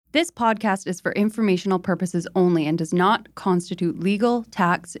This podcast is for informational purposes only and does not constitute legal,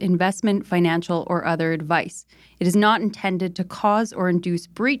 tax, investment, financial, or other advice. It is not intended to cause or induce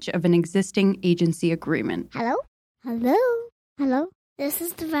breach of an existing agency agreement. Hello? Hello? Hello? This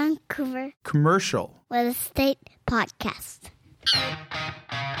is the Vancouver Commercial Real Estate Podcast.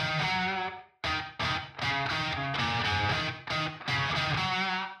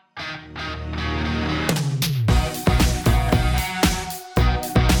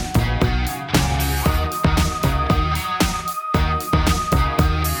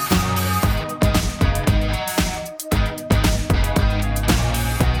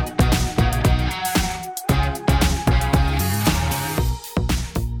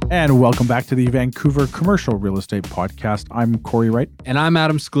 And welcome back to the Vancouver Commercial Real Estate Podcast. I'm Corey Wright. And I'm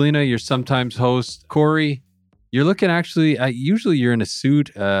Adam Scalina, your sometimes host. Corey, you're looking actually, usually you're in a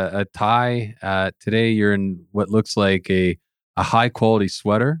suit, a tie. Today you're in what looks like a high quality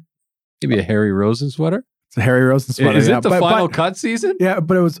sweater, maybe a Harry Rosen sweater. It's a Harry Rosen sweater. Is it the final cut season? Yeah,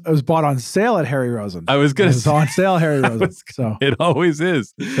 but it was bought on sale at Harry Rosen. I was going to say. It was on sale at Harry Rosen. So it always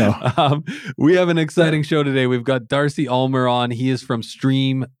is. So. We have an exciting show today. We've got Darcy Ulmer on. He is from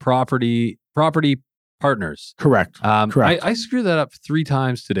Stream Property Partners. Correct. Correct. I screwed that up 3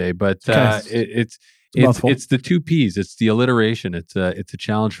 times today, but it's the 2 P's. It's the alliteration. It's a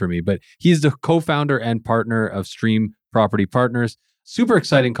challenge for me. But he's the co-founder and partner of Stream Property Partners. Super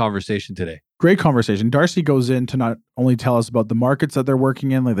exciting conversation today. Great conversation. Darcy goes in to not only tell us about the markets that they're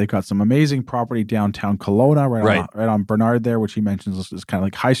working in, like they've got some amazing property downtown Kelowna, right on Bernard there, which he mentions is kind of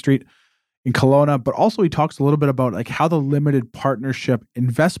like High Street in Kelowna, but also he talks a little bit about like how the limited partnership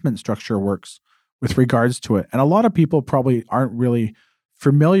investment structure works with regards to it. And a lot of people probably aren't really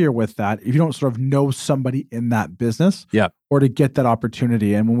familiar with that if you don't sort of know somebody in that business or to get that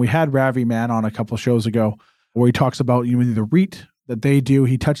opportunity. And when we had Ravi Mann on a couple of shows ago, where he talks about the REIT that they do,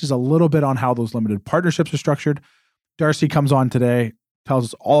 he touches a little bit on how those limited partnerships are structured. Darcy comes on today, tells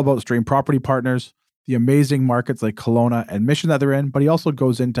us all about Stream Property Partners, the amazing markets like Kelowna and Mission that they're in, but he also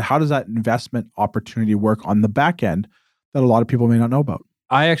goes into how does that investment opportunity work on the back end that a lot of people may not know about.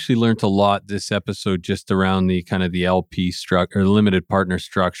 I actually learned a lot this episode just around the kind of the LP structure, or limited partner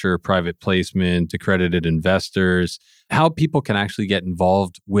structure, private placement, accredited investors, how people can actually get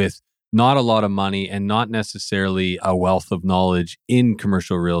involved with not a lot of money and not necessarily a wealth of knowledge in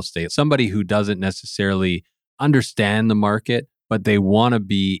commercial real estate. Somebody who doesn't necessarily understand the market, but they want to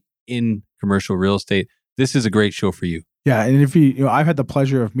be in commercial real estate. This is a great show for you. Yeah, and if I've had the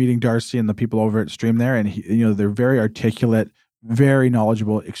pleasure of meeting Darcy and the people over at Stream there, and they're very articulate, very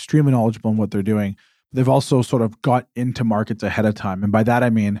knowledgeable, extremely knowledgeable in what they're doing. They've also sort of got into markets ahead of time, and by that I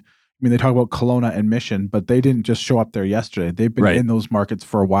mean they talk about Kelowna and Mission, but they didn't just show up there yesterday. They've been in those markets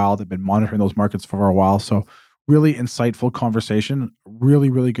for a while. They've been monitoring those markets for a while. So really insightful conversation, really,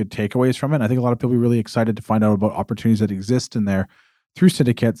 really good takeaways from it. And I think a lot of people are really excited to find out about opportunities that exist in there through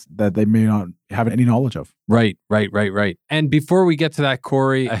syndicates that they may not have any knowledge of. Right. And before we get to that,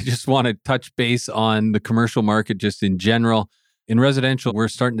 Corey, I just want to touch base on the commercial market just in general. In residential, we're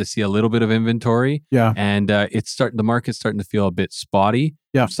starting to see a little bit of inventory. Yeah. And the market's starting to feel a bit spotty.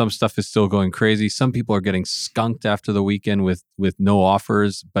 Yeah. Some stuff is still going crazy. Some people are getting skunked after the weekend with no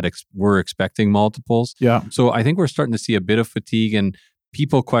offers, but we're expecting multiples. Yeah. So I think we're starting to see a bit of fatigue and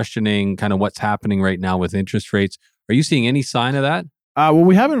people questioning kind of what's happening right now with interest rates. Are you seeing any sign of that? Well,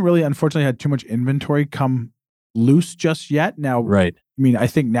 we haven't really, unfortunately, had too much inventory come loose just yet. Now, right. I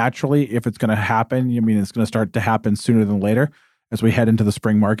think naturally, if it's going to happen, it's going to start to happen sooner than later as we head into the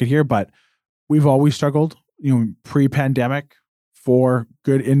spring market here. But we've always struggled, pre-pandemic for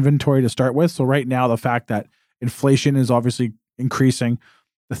good inventory to start with. So right now, the fact that inflation is obviously increasing,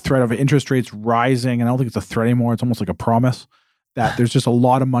 the threat of interest rates rising, and I don't think it's a threat anymore. It's almost like a promise that there's just a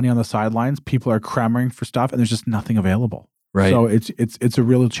lot of money on the sidelines. People are clamoring for stuff and there's just nothing available. Right. So it's a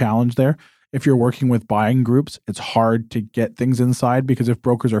real challenge there. If you're working with buying groups, it's hard to get things inside because if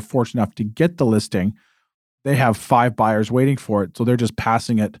brokers are fortunate enough to get the listing, they have 5 buyers waiting for it. So they're just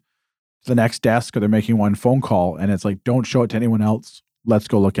passing it to the next desk or they're making one phone call and it's like, don't show it to anyone else. Let's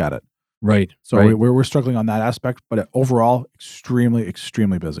go look at it. Right. So we're struggling on that aspect, but overall, extremely,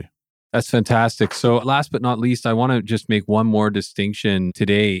 extremely busy. That's fantastic. So last but not least, I want to just make one more distinction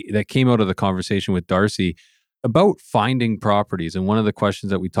today that came out of the conversation with Darcy about finding properties. And one of the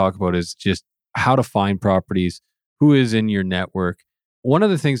questions that we talk about is just how to find properties, who is in your network. One of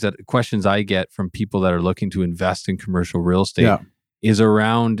the questions I get from people that are looking to invest in commercial real estate is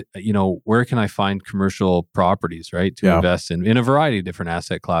around, where can I find commercial properties, right? To invest in a variety of different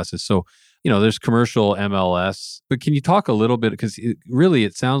asset classes. So, there's commercial MLS, but can you talk a little bit, because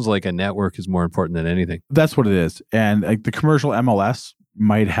it sounds like a network is more important than anything. That's what it is. And like the commercial MLS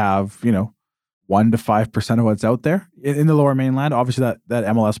might have, 1 to 5% of what's out there in the Lower Mainland. Obviously, that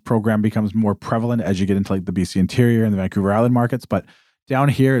MLS program becomes more prevalent as you get into like the BC interior and the Vancouver Island markets. But down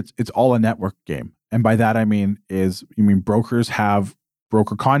here, it's all a network game. And by that, I mean brokers have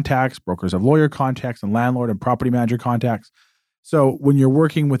broker contacts, brokers have lawyer contacts, and landlord and property manager contacts. So when you're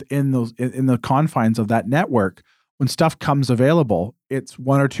working within those, in the confines of that network, when stuff comes available, it's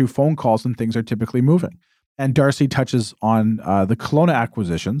 1 or 2 phone calls and things are typically moving. And Darcy touches on the Kelowna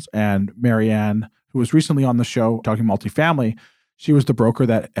acquisitions, and Marianne, who was recently on the show talking multifamily, she was the broker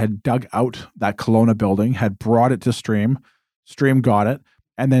that had dug out that Kelowna building, had brought it to Stream. Stream got it,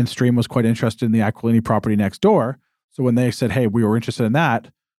 and then Stream was quite interested in the Aquilini property next door. So when they said, hey, we were interested in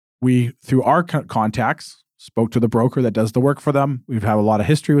that, we, through our contacts, spoke to the broker that does the work for them. We've had a lot of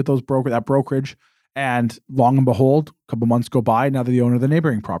history with that brokerage. And long and behold, a couple months go by, now they're the owner of the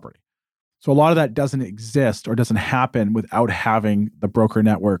neighboring property. So a lot of that doesn't exist or doesn't happen without having the broker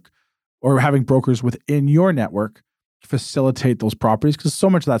network or having brokers within your network facilitate those properties, because so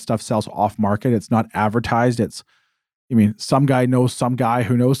much of that stuff sells off market. It's not advertised. Some guy knows some guy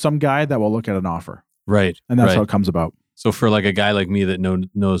who knows some guy that will look at an offer. Right. And that's how it comes about. So for like a guy like me that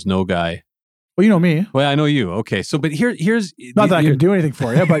knows no guy. Well, you know me. Well, I know you. Okay. So, but here's not that I can do anything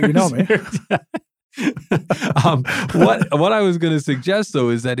for you, but you know me. What I was going to suggest though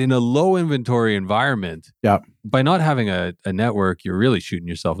is that in a low inventory environment, by not having a network, you're really shooting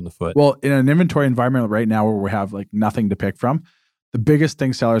yourself in the foot. Well, in an inventory environment right now where we have like nothing to pick from, the biggest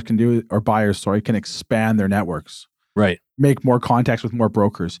thing sellers can do, or buyers, can expand their networks. Right. Make more contacts with more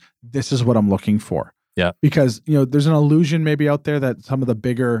brokers. This is what I'm looking for. Yeah. Because, there's an illusion maybe out there that some of the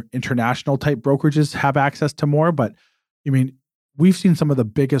bigger international type brokerages have access to more, but we've seen some of the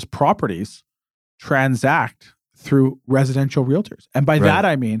biggest properties transact through residential realtors. And by that,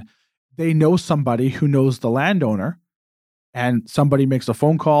 I mean, they know somebody who knows the landowner, and somebody makes a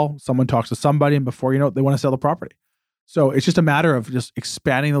phone call, someone talks to somebody, and before you know it, they want to sell the property. So it's just a matter of just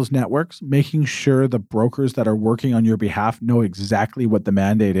expanding those networks, making sure the brokers that are working on your behalf know exactly what the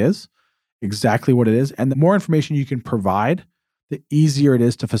mandate is, exactly what it is. And the more information you can provide, the easier it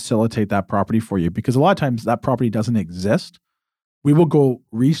is to facilitate that property for you. Because a lot of times that property doesn't exist. We will go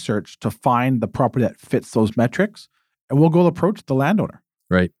research to find the property that fits those metrics, and we'll go approach the landowner.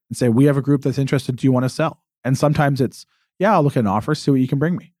 Right. And say, we have a group that's interested. Do you want to sell? And sometimes it's, I'll look at an offer, see what you can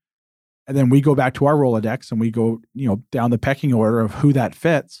bring me. And then we go back to our Rolodex and we go, down the pecking order of who that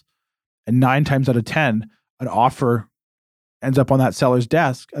fits. And 9 times out of 10, an offer ends up on that seller's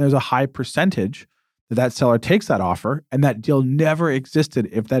desk, and there's a high percentage that seller takes that offer, and that deal never existed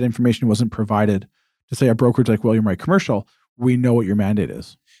if that information wasn't provided to, say, a brokerage like William Wright Commercial. We know what your mandate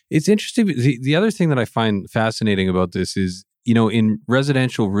is. It's interesting. The other thing that I find fascinating about this is, in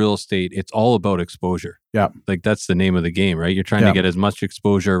residential real estate, it's all about exposure. Yeah. Like that's the name of the game, right? You're trying to get as much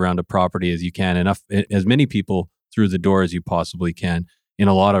exposure around a property as you can, as many people through the door as you possibly can in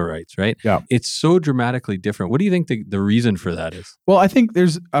a lot of rights, right? Yeah. It's so dramatically different. What do you think the reason for that is? Well, I think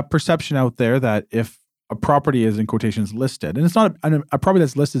there's a perception out there that if a property is in quotations listed, and it's not a property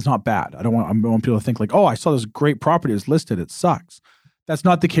that's listed is not bad. I want people to think like, oh, I saw this great property is listed, it sucks. That's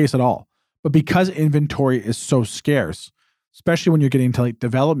not the case at all. But because inventory is so scarce, especially when you're getting to like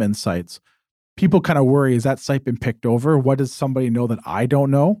development sites, people kind of worry, is that site been picked over? What does somebody know that I don't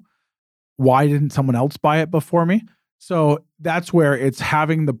know? Why didn't someone else buy it before me? So that's where it's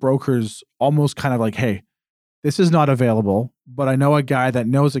having the brokers almost kind of like, hey, this is not available, but I know a guy that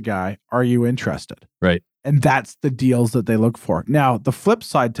knows a guy. Are you interested? Right. And that's the deals that they look for. Now, the flip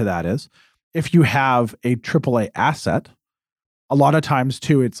side to that is if you have a AAA asset, a lot of times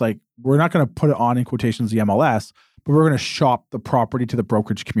too, it's like, we're not going to put it on in quotations the MLS, but we're going to shop the property to the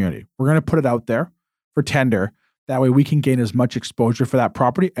brokerage community. We're going to put it out there for tender. That way we can gain as much exposure for that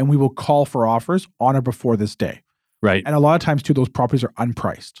property, and we will call for offers on or before this day. Right. And a lot of times too, those properties are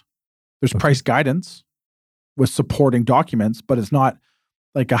unpriced. There's price guidance with supporting documents, but it's not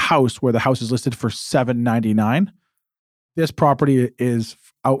like a house where the house is listed for $799. This property is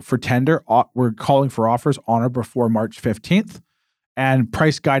out for tender. We're calling for offers on or before March 15th. And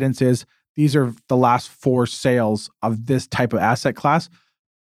price guidance is, these are the last 4 sales of this type of asset class,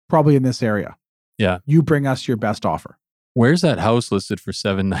 probably in this area. Yeah. You bring us your best offer. Where's that house listed for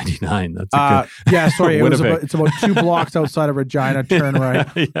 $799? That's a good... Yeah, sorry. It's about 2 blocks outside of Regina, turn right.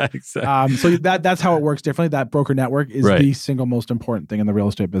 Yeah, exactly. So that's how it works differently. That broker network is the single most important thing in the real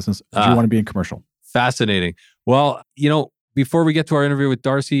estate business if you want to be in commercial. Fascinating. Well, before we get to our interview with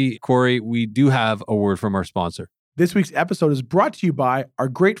Darcy, Corey, we do have a word from our sponsor. This week's episode is brought to you by our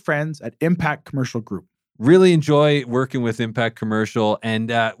great friends at Impact Commercial Group. Really enjoy working with Impact Commercial.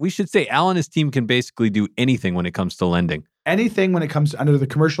 And we should say Al and his team can basically do anything when it comes to lending. Anything when it comes under the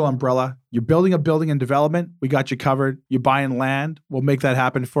commercial umbrella, you're building a building and development, we got you covered. You're buying land, we'll make that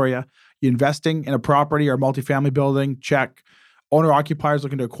happen for you. You're investing in a property or multifamily building, check. Owner-occupiers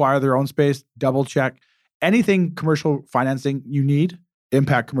looking to acquire their own space, double check. Anything commercial financing you need,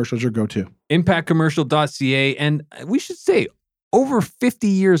 Impact Commercial is your go-to. ImpactCommercial.ca. And we should say, over 50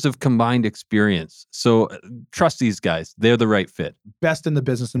 years of combined experience. So trust these guys. They're the right fit. Best in the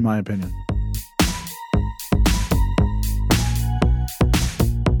business, in my opinion.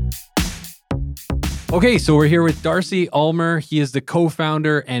 Okay, so we're here with Darcy Ulmer. He is the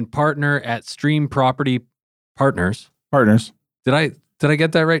co-founder and partner at Stream Property Partners. Did I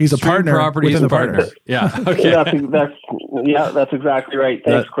get that right? He's a Stream partner Properties within the partner. partners. Yeah. Okay. That's exactly right.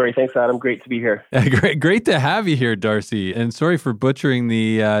 Thanks, Corey. Thanks, Adam. Great to be here. Great to have you here, Darcy. And sorry for butchering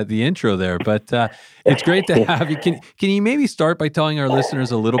the intro there, but it's great to have you. Can you maybe start by telling our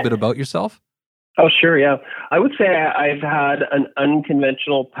listeners a little bit about yourself? Oh, sure. Yeah. I would say I've had an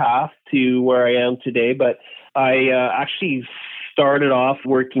unconventional path to where I am today, but I actually started off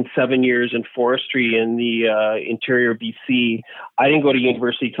working 7 years in forestry in the interior BC. I didn't go to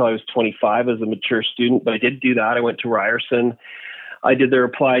university until I was 25 as a mature student, but I did do that. I went to Ryerson. I did their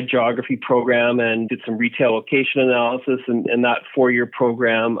applied geography program and did some retail location analysis in that 4-year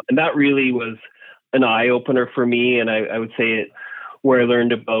program. And that really was an eye-opener for me. And I would say where I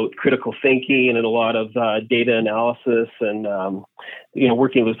learned about critical thinking and a lot of data analysis and,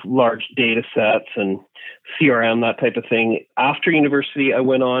 working with large data sets and CRM, that type of thing. After university, I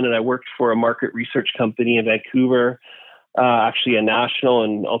went on and I worked for a market research company in Vancouver, actually a national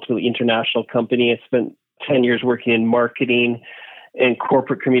and ultimately international company. I spent 10 years working in marketing and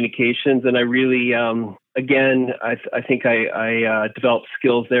corporate communications. And I really, I think I developed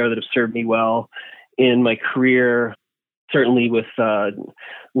skills there that have served me well in my career, certainly with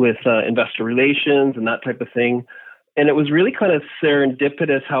investor relations and that type of thing. And it was really kind of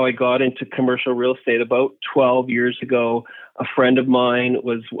serendipitous how I got into commercial real estate. About 12 years ago, a friend of mine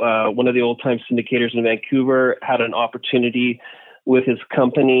was one of the old-time syndicators in Vancouver, had an opportunity with his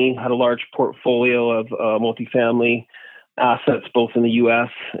company, had a large portfolio of multifamily assets, both in the U.S.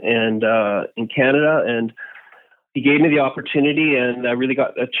 and in Canada. And he gave me the opportunity, and I really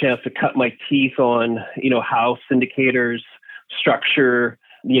got a chance to cut my teeth on, how syndicators structure,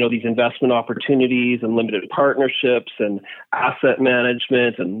 these investment opportunities and limited partnerships and asset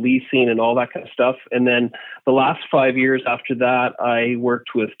management and leasing and all that kind of stuff. And then the last 5 years after that, I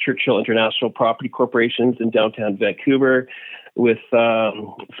worked with Churchill International Property Corporations in downtown Vancouver with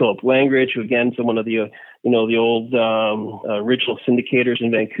Philip Langridge, who again is one of the, the old original syndicators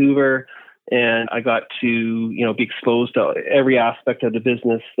in Vancouver. And I got to, be exposed to every aspect of the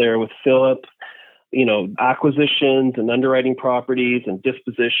business there with Philip, acquisitions and underwriting properties and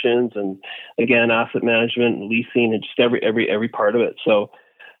dispositions and again, asset management and leasing and just every part of it. So,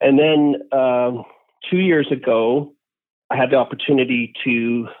 and then 2 years ago, I had the opportunity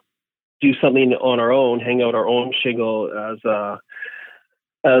to do something on our own, hang out our own shingle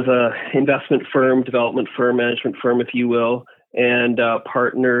as a investment firm, development firm, management firm, if you will. And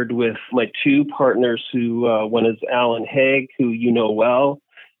partnered with my two partners who, one is Alan Haig, who you know well,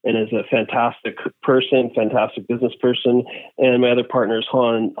 and is a fantastic person, fantastic business person. And my other partner is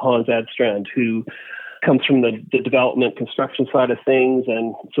Hans Adstrand, who comes from the development construction side of things.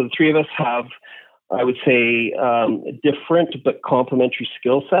 And so the three of us have, I would say, different but complementary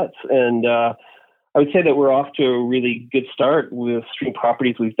skill sets. And I would say that we're off to a really good start with Stream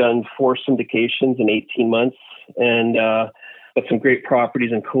Properties. We've done 4 syndications in 18 months. And got some great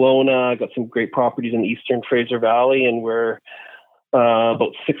properties in Kelowna, got some great properties in the Eastern Fraser Valley, and we're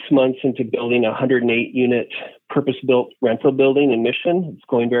about 6 months into building a 108-unit purpose-built rental building in Mission. It's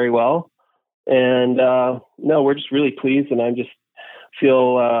going very well. And we're just really pleased, and I just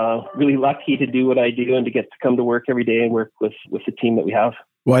feel really lucky to do what I do and to get to come to work every day and work with the team that we have.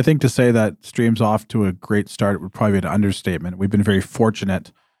 Well, I think to say that Stream's off to a great start would probably be an understatement. We've been very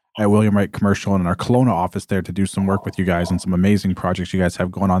fortunate at William Wright Commercial and in our Kelowna office there to do some work with you guys and some amazing projects you guys have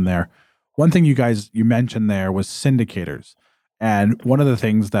going on there. One thing you mentioned there was syndicators. And one of the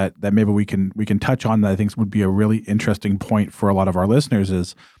things that maybe we can touch on that I think would be a really interesting point for a lot of our listeners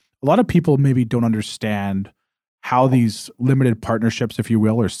is a lot of people maybe don't understand how these limited partnerships, if you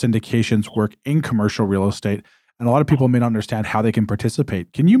will, or syndications work in commercial real estate. And a lot of people may not understand how they can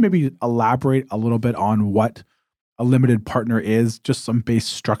participate. Can you maybe elaborate a little bit on what a limited partner is, just some base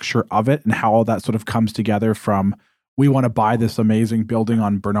structure of it and how all that sort of comes together from we want to buy this amazing building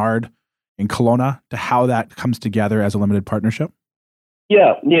on Bernard in Kelowna to how that comes together as a limited partnership?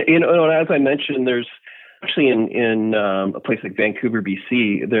 Yeah. As I mentioned, there's actually in a place like Vancouver,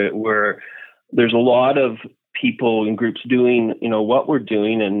 BC, where there's a lot of people and groups doing, what we're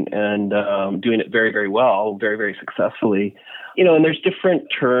doing and doing it very, very well, very, very successfully. And there's different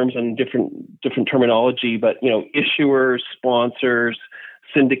terms and different terminology, but, issuers, sponsors,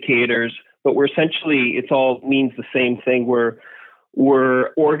 syndicators, but we're essentially, it all means the same thing. We're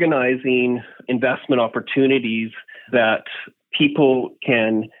organizing investment opportunities that people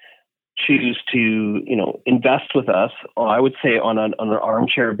can choose to, invest with us, I would say on an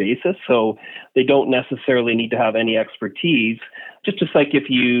armchair basis. So they don't necessarily need to have any expertise. Just like if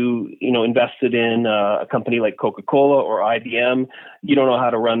you, invested in a company like Coca-Cola or IBM, you don't know how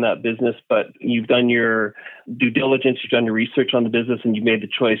to run that business, but you've done your due diligence, you've done your research on the business, and you made the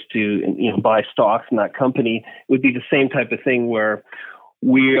choice to, buy stocks in that company. It would be the same type of thing where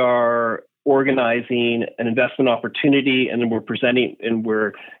we are organizing an investment opportunity, and then we're presenting, and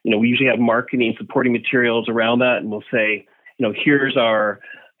we usually have marketing supporting materials around that, and we'll say, here's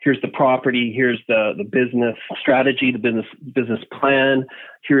the property, here's the business strategy, the business plan,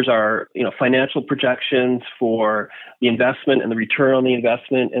 here's our financial projections for the investment and the return on the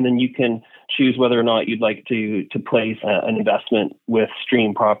investment, and then you can choose whether or not you'd like to place an investment with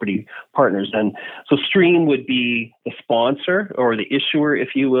Stream Property Partners. And so Stream would be the sponsor or the issuer,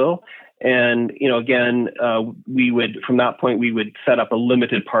 if you will. And, again, we would, from that point, we would set up a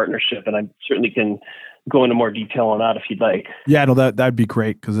limited partnership, and I certainly can go into more detail on that if you'd like. Yeah, no, that'd be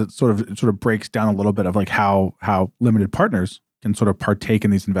great, because it sort of breaks down a little bit of like how limited partners can sort of partake in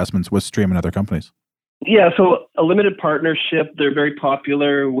these investments with Stream and other companies. Yeah, so a limited partnership, they're very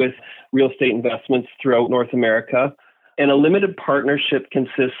popular with real estate investments throughout North America. And a limited partnership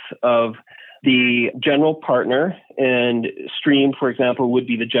consists of the general partner, and Stream, for example, would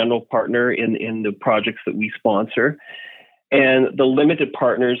be the general partner in the projects that we sponsor, and the limited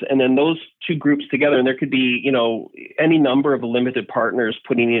partners, and then those two groups together. And there could be, any number of limited partners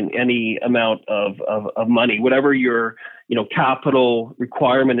putting in any amount of money, whatever your, capital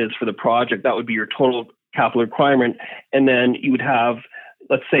requirement is for the project. That would be your total capital requirement. And then you would have,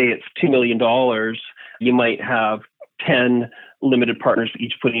 let's say it's $2 million. You might have 10 limited partners,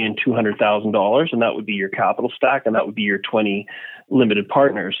 each putting in $200,000, and that would be your capital stack, and that would be your 20 limited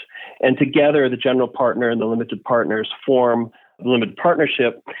partners. And together, the general partner and the limited partners form the limited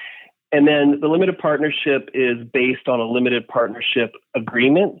partnership. And then the limited partnership is based on a limited partnership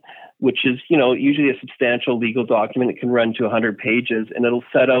agreement, which is, usually a substantial legal document. It can run to 100 pages, and it'll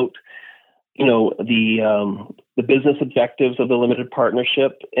set out, the business objectives of the limited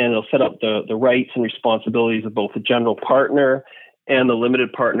partnership, and it'll set up the rights and responsibilities of both the general partner and the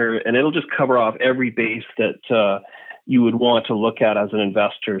limited partner, and it'll just cover off every base that you would want to look at as an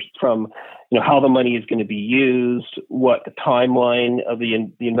investor, from how the money is going to be used, what the timeline of the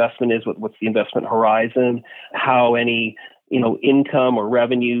investment is, what's the investment horizon, how any income or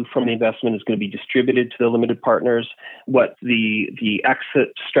revenue from the investment is going to be distributed to the limited partners, what the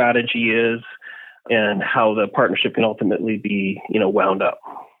exit strategy is, and how the partnership can ultimately be, wound up.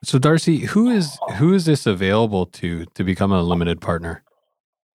 So Darcy, who is this available to become a limited partner?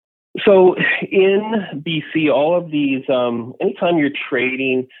 So in BC, all of these, anytime you're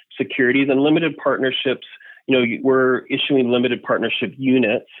trading securities and limited partnerships, we're issuing limited partnership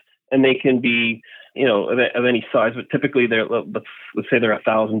units, and they can be, of any size, but typically let's say they're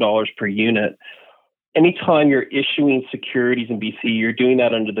 $1,000 per unit. Anytime you're issuing securities in BC, you're doing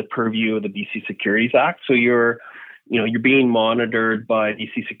that under the purview of the BC Securities Act. So you're being monitored by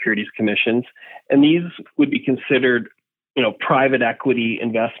BC Securities Commissions, and these would be considered, private equity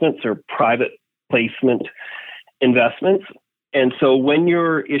investments or private placement investments. And so when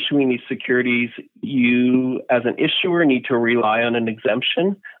you're issuing these securities, you, as an issuer, need to rely on an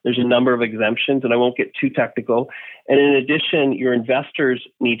exemption. There's a number of exemptions, and I won't get too technical. And in addition, your investors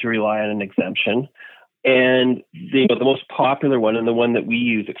need to rely on an exemption. And the most popular one, and the one that we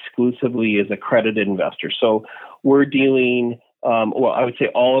use exclusively, is accredited investor. So we're dealing, I would say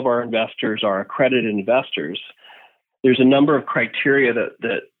all of our investors are accredited investors. There's a number of criteria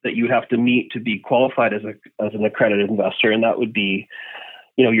that you have to meet to be qualified as an accredited investor, and that would be,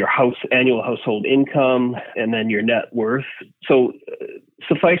 your annual household income, and then your net worth. So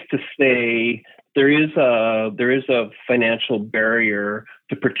suffice to say, there is a financial barrier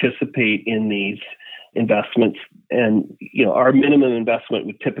to participate in these investments, and our minimum investment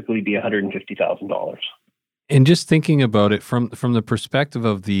would typically be $150,000. And just thinking about it from the perspective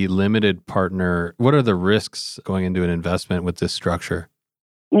of the limited partner, what are the risks going into an investment with this structure?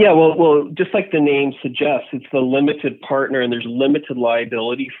 Yeah, well, just like the name suggests, it's the limited partner, and there's limited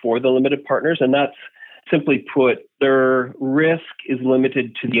liability for the limited partners, and that's simply put, their risk is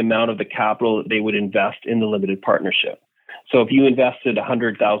limited to the amount of the capital that they would invest in the limited partnership. So if you invested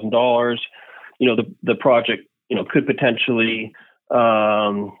 $100,000, the project, could potentially,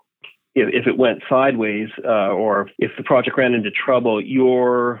 if it went sideways, or if the project ran into trouble,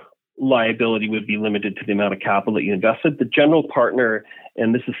 your liability would be limited to the amount of capital that you invested. The general partner,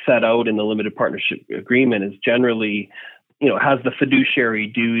 and this is set out in the limited partnership agreement, is generally, has the fiduciary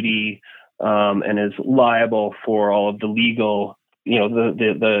duty, and is liable for all of the legal,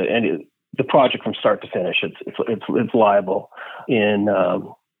 the project from start to finish. It's liable in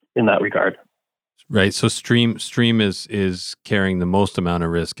that regard. Right. So Stream is carrying the most amount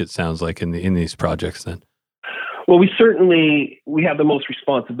of risk, it sounds like, in these projects then. Well, we have the most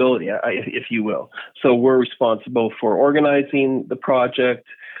responsibility, if you will. So we're responsible for organizing the project,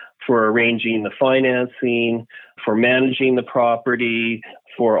 for arranging the financing, for managing the property,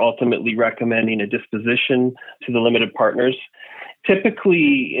 for ultimately recommending a disposition to the limited partners.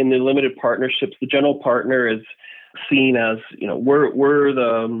 Typically, in the limited partnerships, the general partner is seen as, we're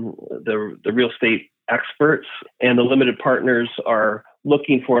the real estate experts, and the limited partners are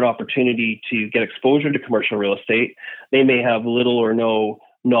looking for an opportunity to get exposure to commercial real estate. They may have little or no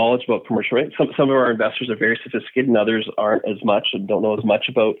knowledge about commercial real estate. Some of our investors are very sophisticated, and others aren't as much and don't know as much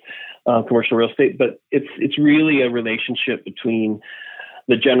about commercial real estate. But it's really a relationship between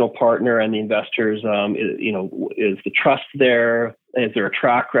the general partner and the investors. Is the trust there? Is there a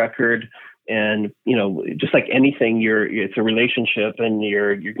track record? And just like anything, it's a relationship, and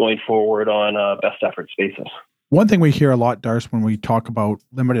you're going forward on a best efforts basis. One thing we hear a lot, Darce, when we talk about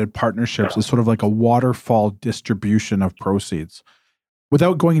limited partnerships is sort of like a waterfall distribution of proceeds.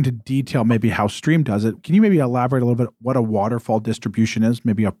 Without going into detail, maybe how Stream does it, can you maybe elaborate a little bit what a waterfall distribution is,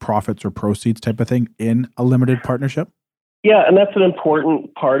 maybe a profits or proceeds type of thing in a limited partnership? Yeah, and that's an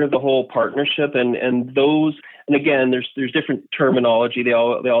important part of the whole partnership. And again, there's different terminology. They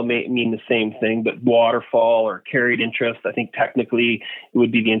all mean the same thing, but waterfall or carried interest, I think technically it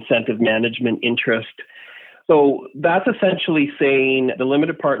would be the incentive management interest. So that's essentially saying the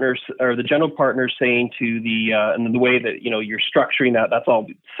limited partners or the general partners saying to and the way that, you're structuring that's all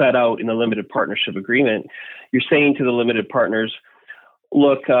set out in the limited partnership agreement. You're saying to the limited partners,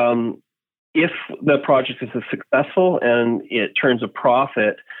 look, if the project is successful and it turns a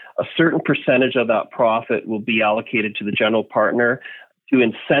profit, a certain percentage of that profit will be allocated to the general partner to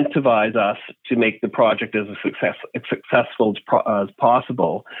incentivize us to make the project as successful as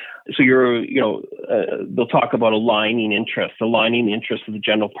possible. So they'll talk about aligning the interest of the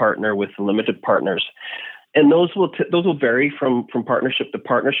general partner with the limited partners. And those will vary from partnership to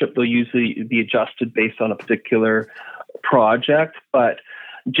partnership. They'll usually be adjusted based on a particular project, but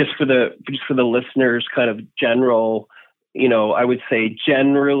just for the listeners, kind of general, I would say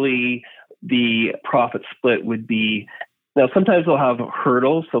generally the profit split would be, now sometimes they'll have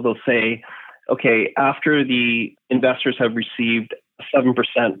hurdles. So they'll say, okay, after the investors have received a 7%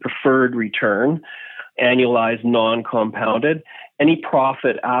 preferred return, annualized, non-compounded, any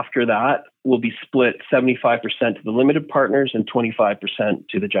profit after that will be split 75% to the limited partners and 25%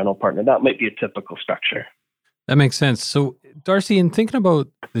 to the general partner. That might be a typical structure. That makes sense. So, Darcy, in thinking about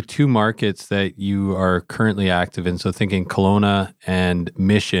the two markets that you are currently active in, so thinking Kelowna and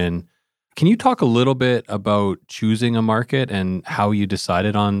Mission, can you talk a little bit about choosing a market and how you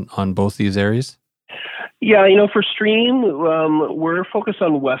decided on both these areas? Yeah, for Stream, we're focused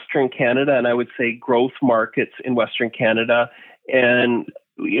on Western Canada, and I would say growth markets in Western Canada. And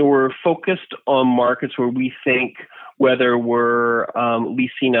we're focused on markets where we think, whether we're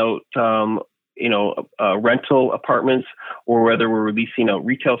leasing out rental apartments or whether we're leasing out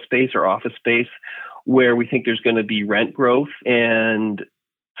retail space or office space, where we think there's going to be rent growth. And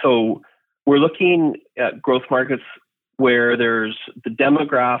so we're looking at growth markets where there's the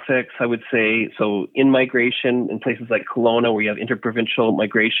demographics, I would say, so in migration in places like Kelowna, where you have interprovincial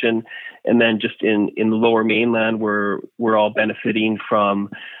migration, and then just in the Lower Mainland, where we're all benefiting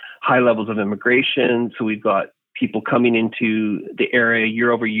from high levels of immigration. So we've got people coming into the area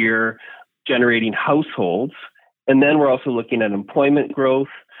year over year, generating households. And then we're also looking at employment growth,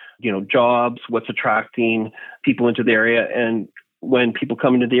 jobs, what's attracting people into the area. And when people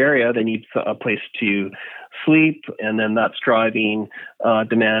come into the area, they need a place to sleep. And then that's driving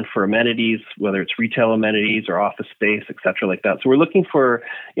demand for amenities, whether it's retail amenities or office space, et cetera, like that. So we're looking for,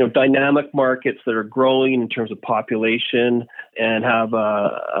 dynamic markets that are growing in terms of population and have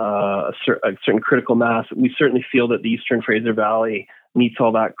a certain critical mass. We certainly feel that the Eastern Fraser Valley meets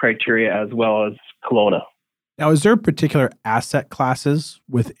all that criteria, as well as Kelowna. Now, is there particular asset classes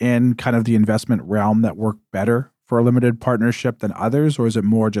within kind of the investment realm that work better for a limited partnership than others, or is it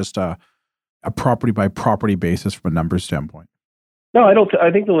more just a property by property basis from a numbers standpoint? No, I don't.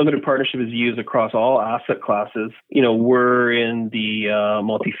 I think the limited partnership is used across all asset classes. We're in the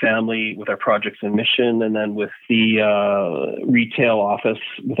multifamily with our projects in Mission, and then with the retail office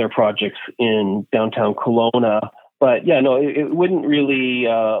with our projects in downtown Kelowna. But yeah, no, it wouldn't really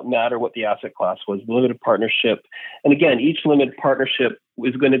matter what the asset class was. The limited partnership, and again, each limited partnership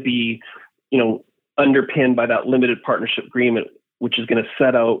is going to be, underpinned by that limited partnership agreement, which is going to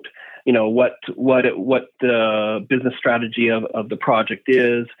set out what the business strategy of the project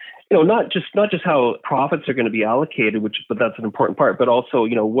is, not just how profits are going to be allocated, but that's an important part, but also,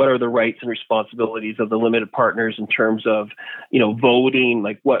 what are the rights and responsibilities of the limited partners in terms of, voting,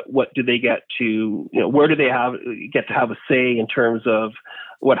 like what do they get to, where do they get to have a say in terms of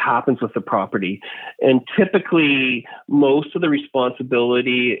what happens with the property. And typically most of the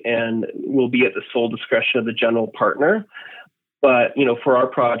responsibility and will be at the sole discretion of the general partner. But, for our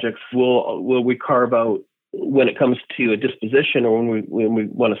projects, we carve out when it comes to a disposition or when we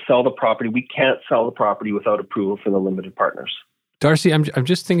want to sell the property, we can't sell the property without approval from the limited partners. Darcy, I'm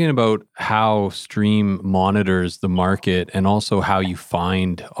just thinking about how Stream monitors the market and also how you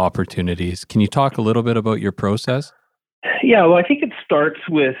find opportunities. Can you talk a little bit about your process? Yeah, well, I think it starts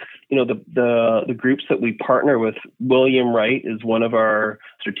with, the groups that we partner with. William Wright is one of our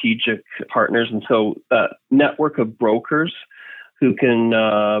strategic partners. And so that network of brokers who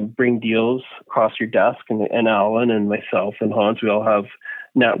can bring deals across your desk, and Alan and myself and Hans, we all have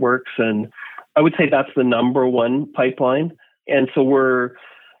networks. And I would say that's the number one pipeline. And so we're,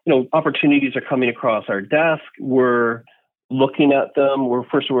 opportunities are coming across our desk. We're looking at them. We're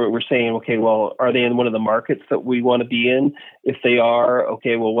saying, okay, well, are they in one of the markets that we want to be in? If they are,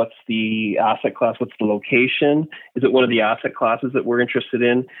 okay, well, what's the asset class? What's the location? Is it one of the asset classes that we're interested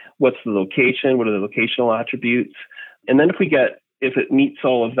in? What's the location? What are the locational attributes? And then if it meets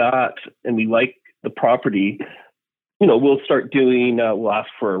all of that and we like the property, we'll start doing, we'll ask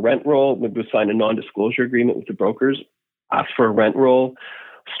for a rent roll. Maybe we'll sign a non-disclosure agreement with the brokers, ask for a rent roll,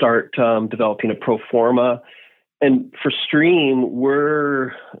 start developing a pro forma. And for Stream, we're,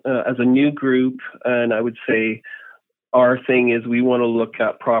 as a new group, and I would say our thing is we want to look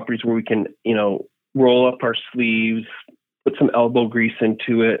at properties where we can, roll up our sleeves, put some elbow grease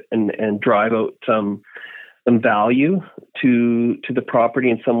into it and drive out some value to the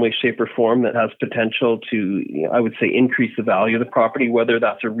property in some way, shape, or form that has potential to, I would say, increase the value of the property, whether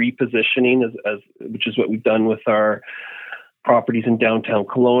that's a repositioning, which is what we've done with our properties in downtown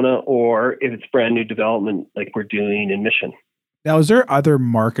Kelowna, or if it's brand new development like we're doing in Mission. Now, is there other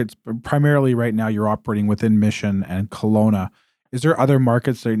markets, primarily right now you're operating within Mission and Kelowna, is there other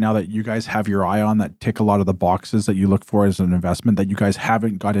markets right now that you guys have your eye on that tick a lot of the boxes that you look for as an investment that you guys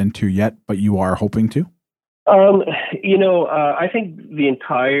haven't got into yet, but you are hoping to? I think the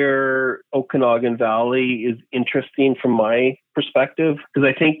entire Okanagan Valley is interesting from my perspective, because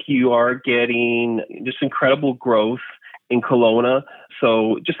I think you are getting just incredible growth in Kelowna.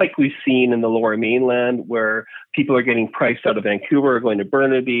 So just like we've seen in the Lower Mainland, where people are getting priced out of Vancouver, are going to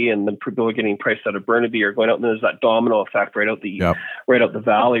Burnaby, and then people are getting priced out of Burnaby are going out, and there's that domino effect right out the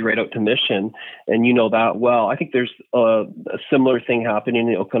valley, right out to Mission, and that well. I think there's a similar thing happening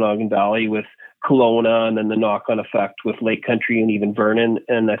in the Okanagan Valley with Kelowna, and then the knock-on effect with Lake Country and even Vernon,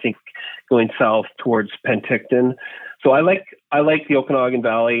 and I think going south towards Penticton. So I like the Okanagan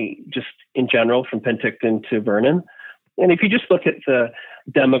Valley just in general, from Penticton to Vernon. And if you just look at the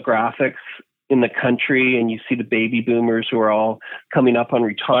demographics in the country and you see the baby boomers who are all coming up on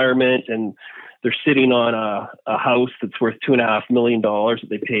retirement and they're sitting on a house that's worth $2.5 million that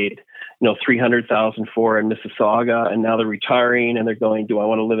they paid, $300,000 for in Mississauga, and now they're retiring and they're going, do I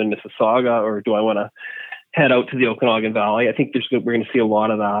want to live in Mississauga or do I want to head out to the Okanagan Valley? I think we're going to see a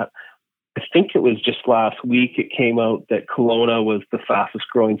lot of that. I think it was just last week it came out that Kelowna was the fastest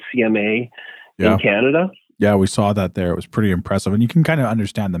growing CMA in Canada. Yeah, we saw that there. It was pretty impressive. And you can kind of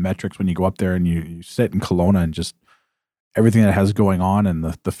understand the metrics when you go up there and you sit in Kelowna and just everything that has going on and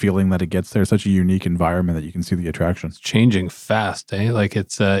the feeling that it gets there. Such a unique environment that you can see the attractions. It's changing fast, eh? Like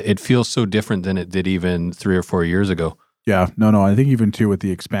it feels so different than it did even 3 or 4 years ago. Yeah, no. I think even too with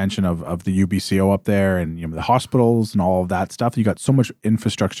the expansion of the UBCO up there and the hospitals and all of that stuff, you got so much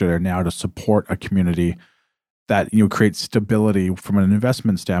infrastructure there now to support a community that creates stability from an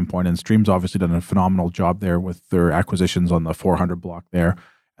investment standpoint. And Stream's obviously done a phenomenal job there with their acquisitions on the 400 block there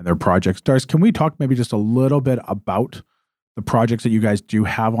and their projects. Darcy, can we talk maybe just a little bit about the projects that you guys do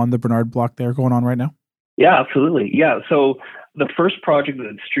have on the Bernard block there going on right now? Yeah, absolutely. Yeah. So the first project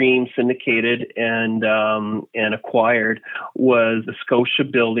that Stream syndicated and acquired was the Scotia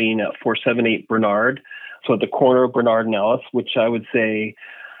building at 478 Bernard. So at the corner of Bernard and Ellis, which I would say,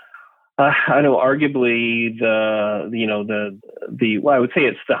 I know, arguably well, I would say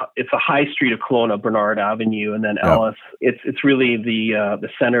it's a high street of Kelowna, Bernard Avenue, and then Ellis. It's really the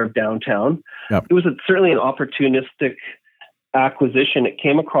center of downtown. Yep. It was certainly an opportunistic acquisition. It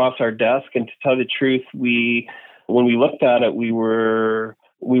came across our desk, and to tell the truth, when we looked at it, we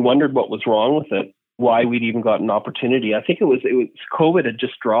wondered what was wrong with it, why we'd even got an opportunity. I think it was COVID had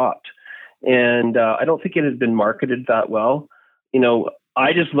just dropped, and I don't think it had been marketed that well.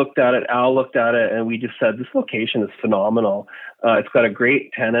 I just looked at it, Al looked at it, and we just said, this location is phenomenal. It's got a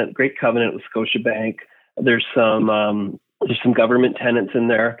great tenant, great covenant with Scotiabank. There's some government tenants in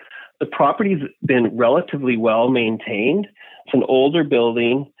there. The property's been relatively well maintained. It's an older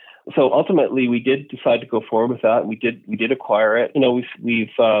building. So ultimately, we did decide to go forward with that. We did acquire it.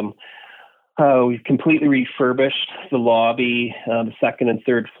 We've completely refurbished the lobby, the second and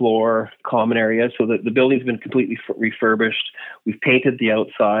third floor common areas. So the building's been completely refurbished. We've painted the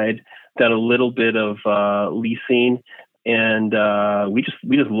outside, done a little bit of leasing, and we just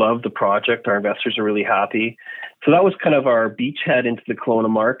love the project. Our investors are really happy. So that was kind of our beachhead into the Kelowna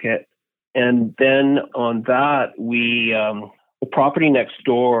market. And then on that, the property next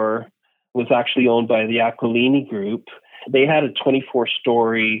door was actually owned by the Aquilini Group. They had a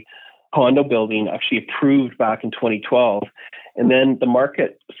 24-story condo building actually approved back in 2012. And then the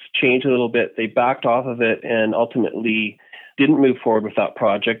market changed a little bit. They backed off of it and ultimately didn't move forward with that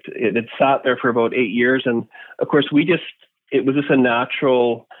project. It had sat there for about 8 years. And of course, it was just a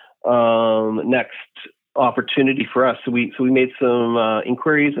natural next opportunity for us. So we made some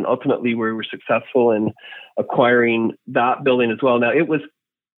inquiries, and ultimately we were successful in acquiring that building as well. Now, it was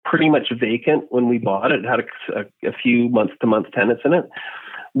pretty much vacant when we bought it. It had a few month-to-month tenants in it.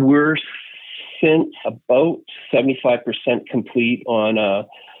 We're since about 75% complete on a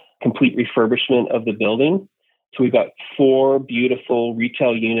complete refurbishment of the building. So we've got 4 beautiful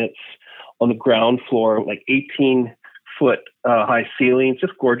retail units on the ground floor, like 18-foot high ceilings,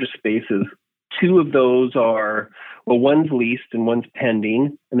 just gorgeous spaces. 2 of those one's leased and one's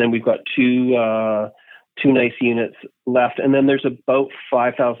pending. And then we've got two nice units left. And then there's about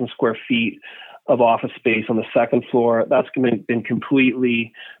 5,000 square feet of office space on the second floor. That's been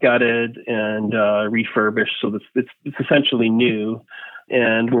completely gutted and refurbished. So it's essentially new.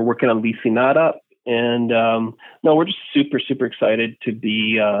 And we're working on leasing that up. And we're just super, super excited to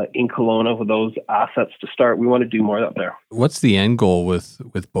be in Kelowna with those assets to start. We want to do more out there. What's the end goal with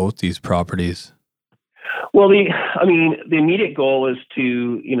both these properties? Well, the immediate goal is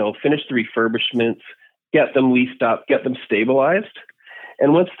to, finish the refurbishments, get them leased up, get them stabilized.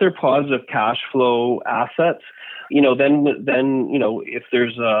 And once they're positive cash flow assets, then if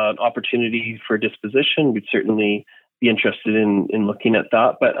there's an opportunity for disposition, we'd certainly be interested in looking at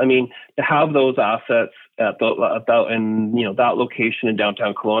that. But to have those assets at that location in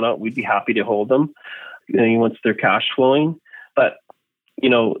downtown Kelowna, we'd be happy to hold them once they're cash flowing. But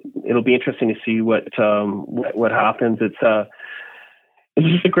it'll be interesting to see what happens. It's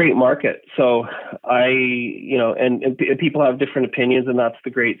just a great market. So and people have different opinions, and that's the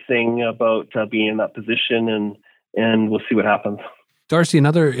great thing about being in that position. And we'll see what happens. Darcy,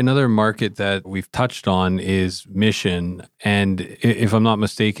 another market that we've touched on is Mission, and if I'm not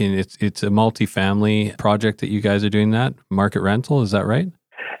mistaken, it's a multifamily project that you guys are doing. That market rental, is that right?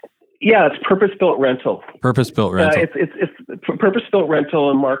 Yeah, it's purpose-built rental. Purpose-built rental. It's purpose-built rental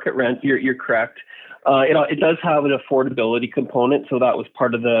and market rent. You're correct. It does have an affordability component, so that was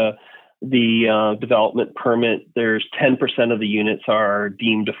part of the development permit. There's 10% of the units are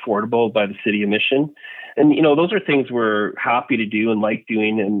deemed affordable by the City of Mission, and those are things we're happy to do and like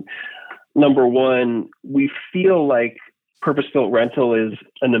doing. And number one, we feel like purpose-built rental is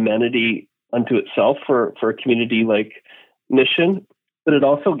an amenity unto itself for a community like Mission, but it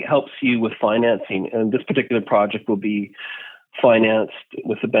also helps you with financing. And this particular project will be financed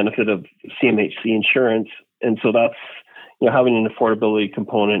with the benefit of CMHC insurance. And so that's, having an affordability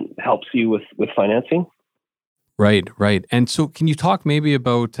component helps you with financing. Right. And so can you talk maybe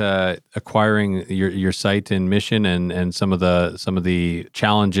about acquiring your site in Mission and some of the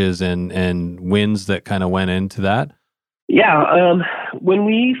challenges and wins that kind of went into that? Yeah. When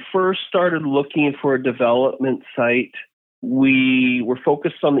we first started looking for a development site, we were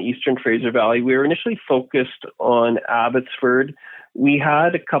focused on the Eastern Fraser Valley. We were initially focused on Abbotsford. We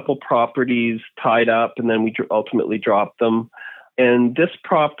had a couple properties tied up, and then we ultimately dropped them. And this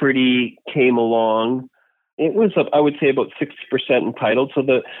property came along. It was, I would say, about 60% entitled. So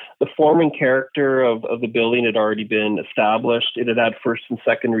the form and character of the building had already been established. It had had first and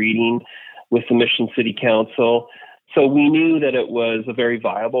second reading with the Mission City Council. So we knew that it was a very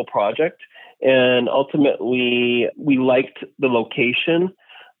viable project. And ultimately, we liked the location.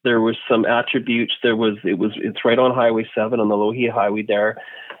 There was some attributes. It's right on Highway 7 on the Lohia Highway there.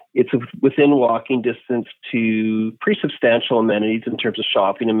 It's within walking distance to pretty substantial amenities in terms of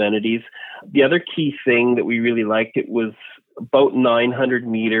shopping amenities. The other key thing that we really liked, it was about 900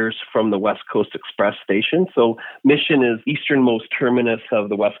 meters from the West Coast Express station. So Mission is easternmost terminus of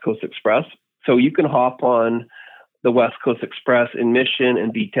the West Coast Express. So you can hop on the West Coast Express in Mission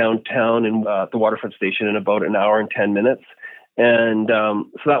and be downtown in the waterfront station in about an hour and 10 minutes. And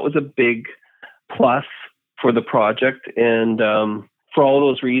so that was a big plus for the project. And for all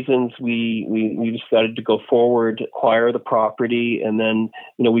those reasons, we decided to go forward, acquire the property, and then,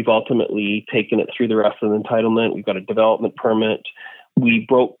 we've ultimately taken it through the rest of the entitlement. We've got a development permit. We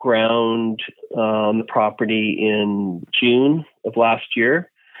broke ground on the property in June of last year.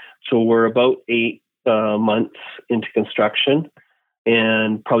 So we're about 8 months into construction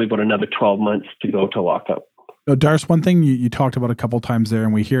and probably about another 12 months to go to lockup. Now, Darce, one thing you talked about a couple of times there,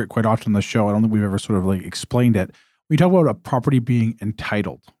 and we hear it quite often on the show, I don't think we've ever sort of explained it. We talk about a property being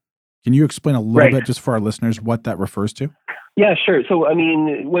entitled. Can you explain a little bit just for our listeners what that refers to? Yeah, sure. So,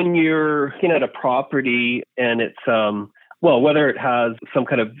 when you're looking at a property and it's, whether it has some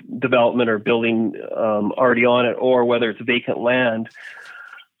kind of development or building already on it, or whether it's vacant land,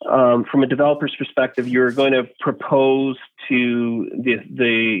 from a developer's perspective, you're going to propose to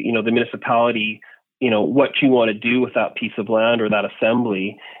the municipality, what you want to do with that piece of land or that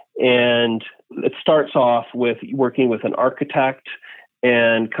assembly. And it starts off with working with an architect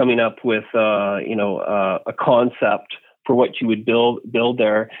and coming up with, a concept for what you would build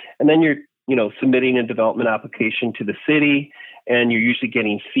there. And then you're, submitting a development application to the city, and you're usually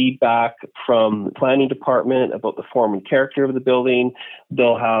getting feedback from the planning department about the form and character of the building.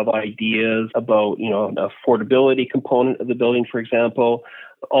 They'll have ideas about, an affordability component of the building, for example,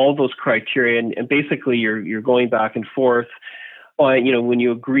 all those criteria. And basically you're going back and forth on, when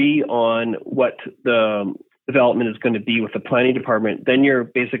you agree on what the development is going to be with the planning department, then you're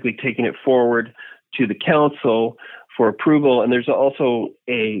basically taking it forward to the council for approval. And there's also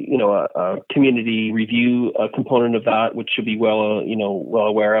a community review component of that, which should be well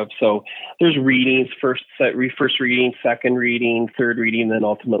aware of. So there's readings, first reading, second reading, third reading, then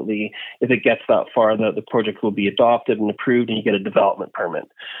ultimately, if it gets that far, the project will be adopted and approved, and you get a development permit.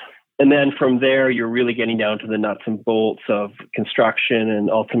 And then from there, you're really getting down to the nuts and bolts of construction and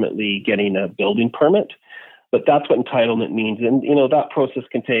ultimately getting a building permit. But that's what entitlement means. And, that process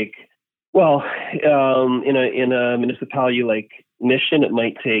can take, in a municipality like Mission, it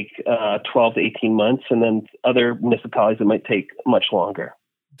might take 12 to 18 months. And then other municipalities, it might take much longer.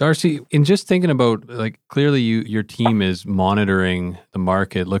 Darcy, in just thinking about, clearly your team is monitoring the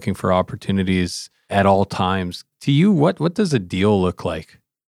market, looking for opportunities at all times. To you, what does a deal look like?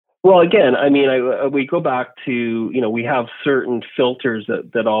 Well, again, we go back to, we have certain filters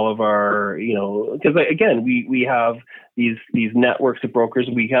that all of our, because again, we have these networks of brokers.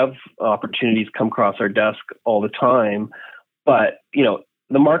 We have opportunities come across our desk all the time. But,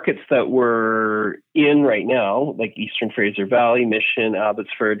 the markets that we're in right now, like Eastern Fraser Valley, Mission,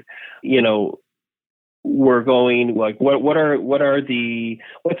 Abbotsford, we're going what's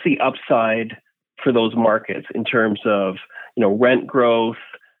the upside for those markets in terms of, rent growth,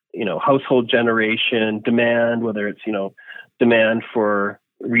 household generation, demand, whether it's, demand for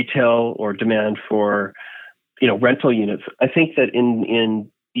retail or demand for, rental units. I think that in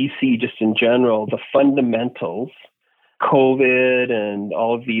BC, just in general, the fundamentals, COVID and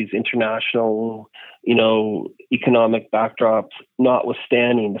all of these international, economic backdrops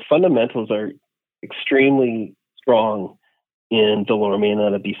notwithstanding, the fundamentals are extremely strong in the Lower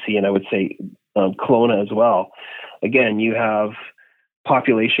Mainland of BC, and I would say Kelowna as well. Again, you have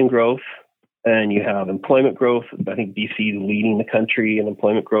population growth and you have employment growth. I think BC is leading the country in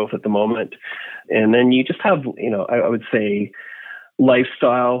employment growth at the moment. And then you just have, I would say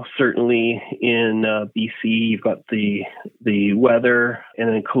lifestyle, certainly in BC, you've got the weather, and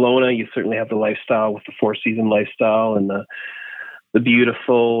in Kelowna, you certainly have the lifestyle with the four-season lifestyle and the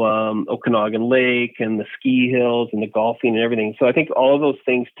beautiful Okanagan Lake and the ski hills and the golfing and everything. So I think all of those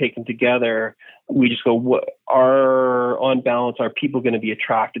things taken together, we just go, on balance, are people going to be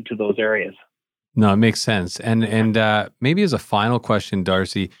attracted to those areas? No, it makes sense. And maybe as a final question,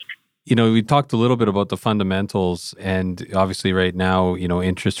 Darcy, we talked a little bit about the fundamentals, and obviously right now,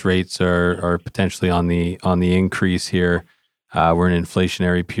 interest rates are potentially on the increase here. We're in an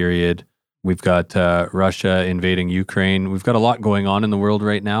inflationary period. We've got Russia invading Ukraine. We've got a lot going on in the world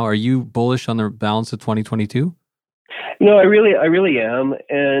right now. Are you bullish on the balance of 2022? I really am.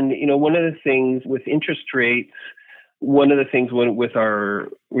 And, one of the things with interest rates, with our,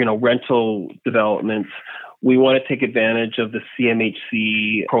 rental developments, we want to take advantage of the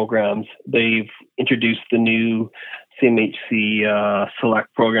CMHC programs. They've introduced the new CMHC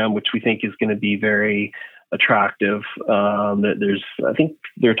Select program, which we think is going to be very attractive. I think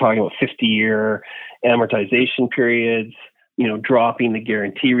they're talking about 50-year amortization periods, dropping the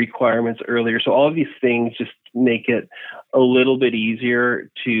guarantee requirements earlier. So all of these things just make it a little bit easier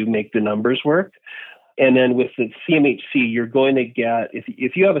to make the numbers work. And then with the CMHC, you're going to get,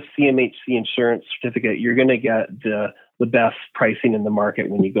 if you have a CMHC insurance certificate, you're going to get the best pricing in the market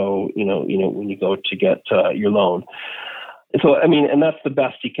when you go, when you go to get your loan. So, and that's the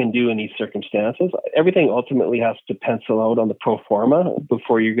best you can do in these circumstances. Everything ultimately has to pencil out on the pro forma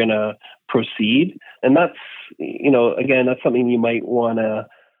before you're going to proceed. And that's, again, that's something you might want to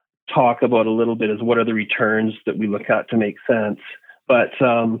talk about a little bit, is what are the returns that we look at to make sense. But,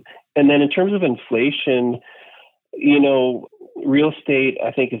 and then in terms of inflation, real estate,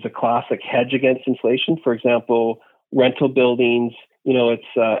 I think, is a classic hedge against inflation. For example, rental buildings, it's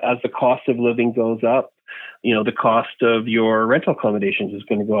as the cost of living goes up, the cost of your rental accommodations is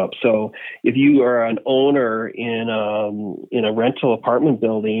going to go up. So if you are an owner in a rental apartment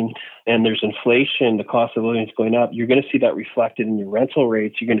building and there's inflation, the cost of living is going up, you're going to see that reflected in your rental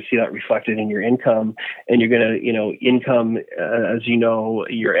rates. You're going to see that reflected in your income, and you're going to, income, as you know,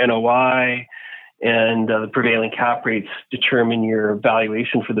 your NOI and the prevailing cap rates determine your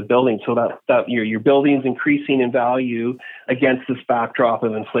valuation for the building. So that your building's increasing in value against this backdrop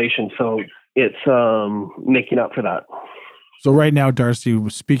of inflation. So it's making up for that. So right now, Darcy,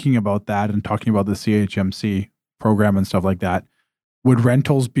 speaking about that and talking about the CHMC program and stuff like that, would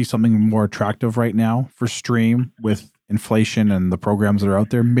rentals be something more attractive right now for Stream with inflation and the programs that are out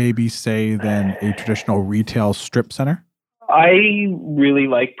there, maybe say, than a traditional retail strip center? I really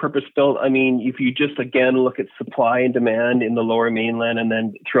like purpose-built. If you just, again, look at supply and demand in the Lower Mainland and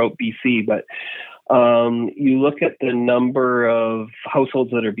then throughout BC, but you look at the number of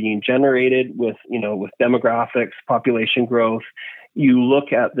households that are being generated with demographics, population growth. You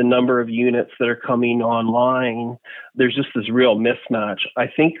look at the number of units that are coming online. There's just this real mismatch. I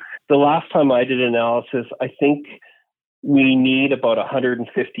think the last time I did analysis, I think we need about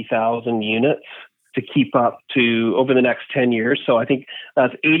 150,000 units to keep up to over the next 10 years. So I think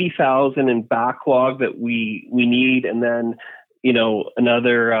that's 80,000 in backlog that we need, and then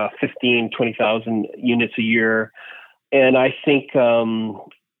another 20,000 units a year. And I think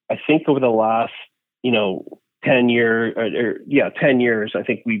over the last 10 years, I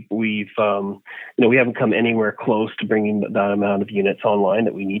think we haven't come anywhere close to bringing that amount of units online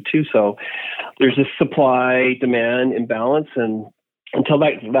that we need to. So there's a supply demand imbalance, and until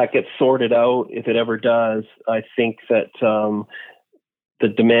that gets sorted out, if it ever does, I think that the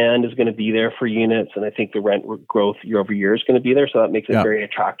demand is going to be there for units, and I think the rent growth year over year is going to be there. So that makes it very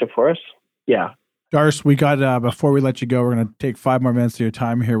attractive for us. Yeah. Darce, we got, before we let you go, we're going to take 5 more minutes of your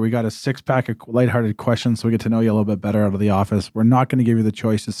time here. We got a 6-pack of lighthearted questions so we get to know you a little bit better out of the office. We're not going to give you the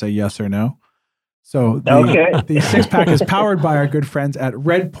choice to say yes or no. So the 6-pack is powered by our good friends at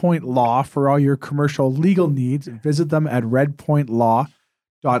Red Point Law. For all your commercial legal needs, visit them at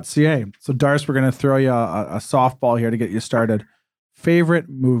redpointlaw.ca. So Darce, we're going to throw you a softball here to get you started. Favorite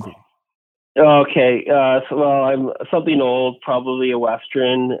movie? Okay. I'm something old, probably a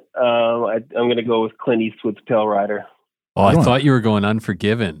Western. I'm going to go with Clint Eastwood's Pale Rider. Oh, I thought you were going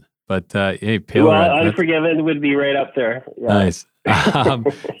Unforgiven, but hey, Pale Rider. Unforgiven would be right up there. Yeah. Nice.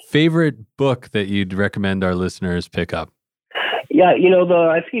 Favorite book that you'd recommend our listeners pick up? Yeah,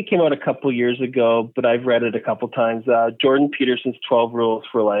 I think it came out a couple years ago, but I've read it a couple times. Jordan Peterson's 12 Rules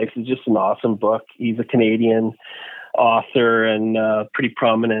for Life is just an awesome book. He's a Canadian author and pretty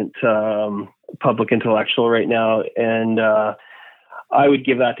prominent public intellectual right now. And I would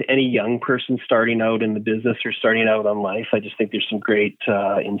give that to any young person starting out in the business or starting out on life. I just think there's some great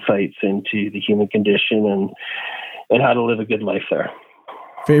insights into the human condition and how to live a good life there.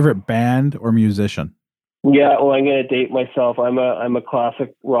 Favorite band or musician? Yeah, well, I'm going to date myself. I'm a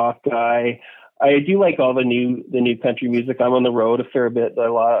classic rock guy. I do like all the new country music. I'm on the road a fair bit.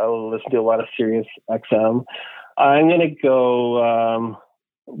 I listen to a lot of Sirius XM. I'm going to go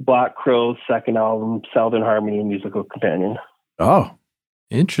Black Crowes' second album, Southern Harmony and Musical Companion. Oh,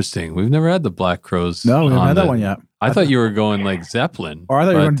 interesting. We've never had the Black Crowes. No, we haven't had that one yet. I thought you were going like Zeppelin. Or I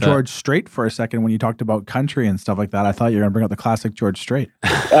thought you were going George Strait for a second when you talked about country and stuff like that. I thought you were going to bring up the classic George Strait.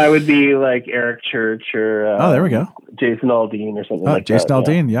 I would be like Eric Church or there we go. Jason Aldean or something like Jason that.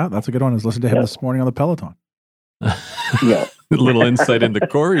 Aldean, yeah, that's a good one. I was listening to him this morning on the Peloton. Yeah. A little insight into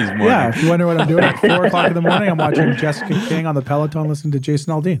Corey's morning. Yeah, if you wonder what I'm doing at 4 o'clock in the morning, I'm watching Jessica King on the Peloton listening to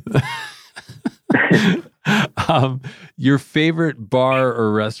Jason Aldean. Your favorite bar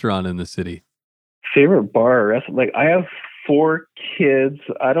or restaurant in the city? Favorite bar or restaurant? Like, I have 4 kids.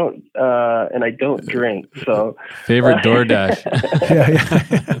 I don't, and I don't drink. So favorite DoorDash.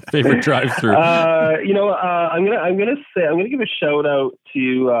 Yeah. Favorite drive-through. I'm gonna give a shout out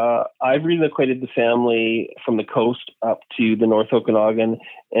to. I've relocated the family from the coast up to the North Okanagan,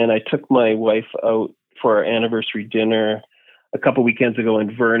 and I took my wife out for our anniversary dinner a couple weekends ago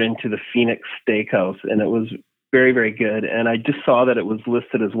in Vernon to the Phoenix Steakhouse, and it was very, very good. And I just saw that it was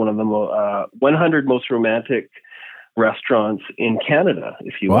listed as one of the 100 most romantic restaurants in Canada,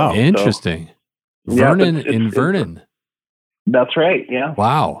 if you will. Wow, interesting. So, Vernon in Vernon. That's right. Yeah.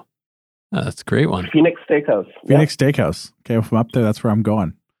 Wow, that's a great one. Phoenix Steakhouse. Phoenix Steakhouse. Okay, if I'm up there, that's where I'm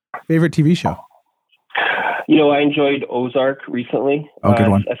going. Favorite TV show? I enjoyed Ozark recently. Oh, good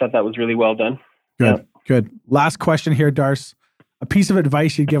one. I thought that was really well done. Good. Last question here, Darce. A piece of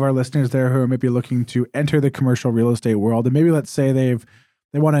advice you'd give our listeners there who are maybe looking to enter the commercial real estate world, and maybe let's say they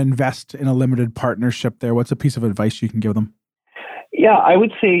want to invest in a limited partnership there. What's a piece of advice you can give them? Yeah, I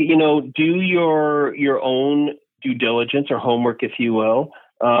would say, do your own due diligence or homework, if you will.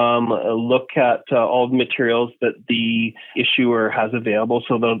 Look at all the materials that the issuer has available.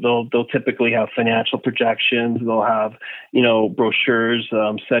 So they'll typically have financial projections. They'll have, brochures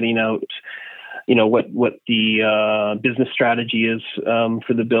setting out, what the business strategy is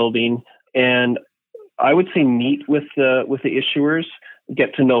for the building. And I would say meet with the issuers,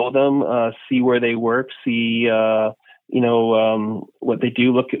 get to know them, see where they work, see what they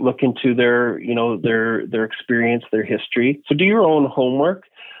do. Look into their experience, their history. So do your own homework.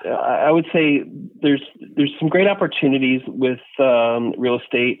 I would say there's some great opportunities with real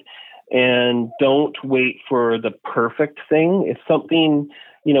estate, and don't wait for the perfect thing. If something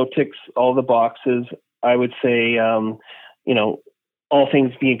ticks all the boxes, I would say all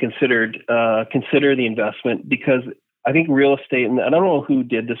things being considered, consider the investment, because I think real estate, and I don't know who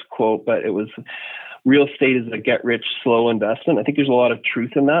did this quote, but it was, real estate is a get rich slow investment. I think there's a lot of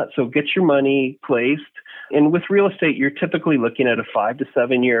truth in that. So get your money placed. And with real estate, you're typically looking at a 5 to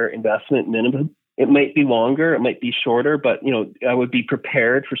 7 year investment minimum. It might be longer, it might be shorter, but I would be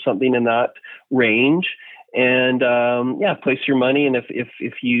prepared for something in that range. And place your money. And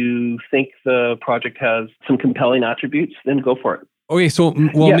if you think the project has some compelling attributes, then go for it. Okay, so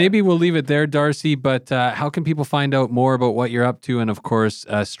maybe we'll leave it there, Darcy. But how can people find out more about what you're up to, and of course,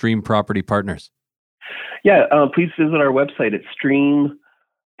 Stream Property Partners? Yeah, please visit our website at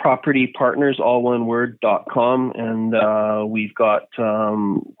streampropertypartners, all one word.com, and we've got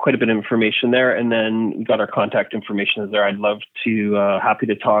quite a bit of information there. And then we've got our contact information there. I'd love to, happy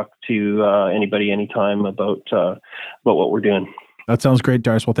to talk to anybody anytime about what we're doing. That sounds great,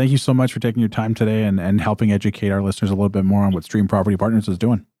 Darce. Well, thank you so much for taking your time today and helping educate our listeners a little bit more on what Stream Property Partners is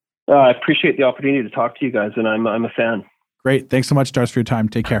doing. I appreciate the opportunity to talk to you guys, and I'm a fan. Great. Thanks so much, Darce, for your time.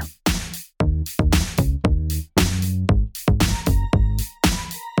 Take care.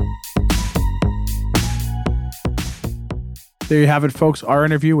 There you have it, folks. Our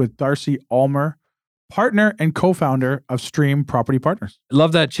interview with Darcy Ulmer, partner and co-founder of Stream Property Partners.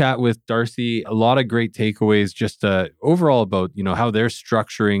 Love that chat with Darcy. A lot of great takeaways, just overall about how they're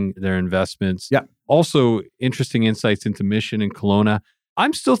structuring their investments. Yeah. Also, interesting insights into Mission and Kelowna.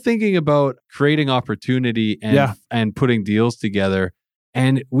 I'm still thinking about creating opportunity and putting deals together.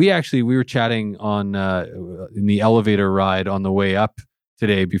 And we were chatting on in the elevator ride on the way up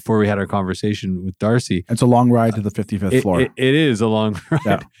today before we had our conversation with Darcy. It's a long ride to the 55th floor. It is a long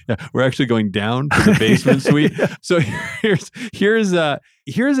ride. Yeah. We're actually going down to the basement suite. So here's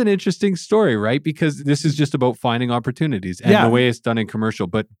an interesting story, right? Because this is just about finding opportunities and the way it's done in commercial.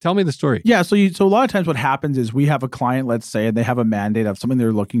 But tell me the story. Yeah. So a lot of times what happens is we have a client, let's say, and they have a mandate of something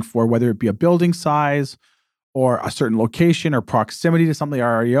they're looking for, whether it be a building size or a certain location or proximity to something they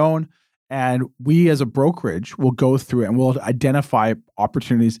already own. And we as a brokerage will go through it and we'll identify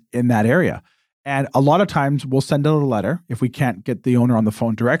opportunities in that area. And a lot of times we'll send out a letter, if we can't get the owner on the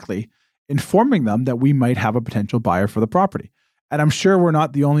phone directly, informing them that we might have a potential buyer for the property. And I'm sure we're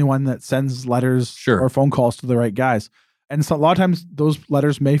not the only one that sends letters or phone calls to the right guys. And so a lot of times those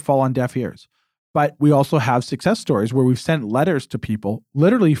letters may fall on deaf ears. But we also have success stories where we've sent letters to people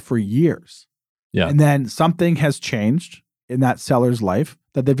literally for years. Yeah. And then something has changed in that seller's life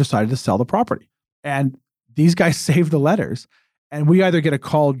that they've decided to sell the property. And these guys save the letters. And we either get a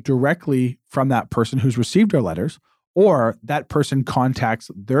call directly from that person who's received our letters, or that person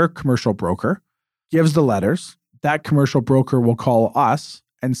contacts their commercial broker, gives the letters. That commercial broker will call us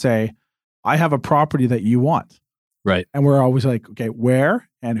and say, I have a property that you want. Right. And we're always like, okay, where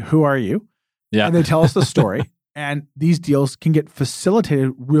and who are you? Yeah. And they tell us the story. And these deals can get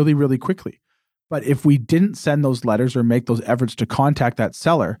facilitated really, really quickly. But if we didn't send those letters or make those efforts to contact that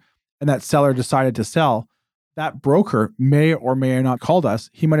seller and that seller decided to sell, that broker may or may not called us.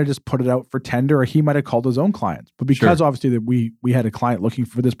 He might have just put it out for tender, or he might have called his own clients. But because obviously that we had a client looking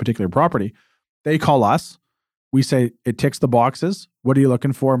for this particular property, they call us. We say it ticks the boxes. What are you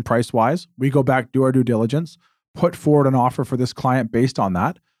looking for in price wise? We go back, do our due diligence, put forward an offer for this client based on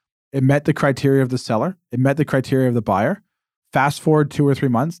that. It met the criteria of the seller. It met the criteria of the buyer. Fast forward 2 or 3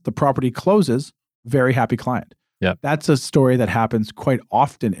 months, the property closes. Very happy client. Yeah, that's a story that happens quite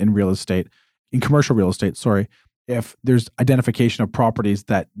often in real estate. In commercial real estate, if there's identification of properties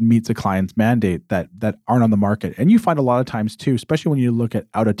that meets a client's mandate that aren't on the market. And you find a lot of times too, especially when you look at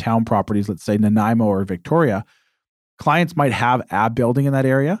out-of-town properties, let's say Nanaimo or Victoria, clients might have a building in that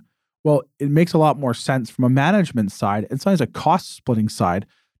area. Well, it makes a lot more sense from a management side and sometimes a cost-splitting side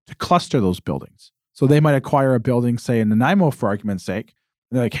to cluster those buildings. So they might acquire a building, say in Nanaimo for argument's sake,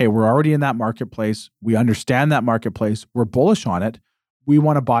 and they're like, hey, we're already in that marketplace. We understand that marketplace. We're bullish on it. We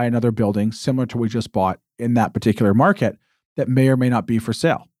want to buy another building similar to what we just bought in that particular market that may or may not be for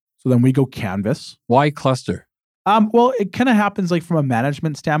sale. So then we go canvas. Why cluster? Well, it kind of happens like from a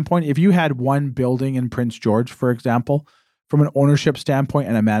management standpoint. If you had one building in Prince George, for example, from an ownership standpoint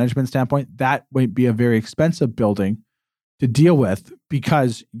and a management standpoint, that might be a very expensive building to deal with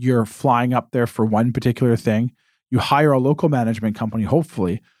because you're flying up there for one particular thing. You hire a local management company,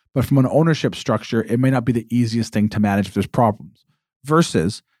 hopefully, but from an ownership structure, it may not be the easiest thing to manage if there's problems.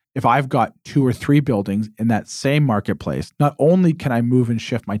 Versus if I've got 2 or 3 buildings in that same marketplace, not only can I move and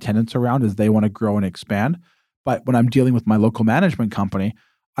shift my tenants around as they want to grow and expand, but when I'm dealing with my local management company,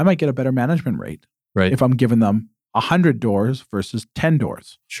 I might get a better management rate. Right. If I'm giving them 100 doors versus 10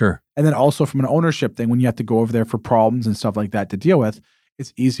 doors. Sure. And then also from an ownership thing, when you have to go over there for problems and stuff like that to deal with,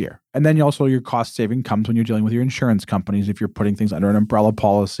 it's easier. And then also your cost saving comes when you're dealing with your insurance companies, if you're putting things under an umbrella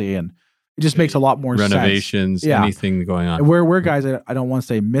policy, and it just makes a lot more renovations, sense. Anything going on. And where guys, I don't want to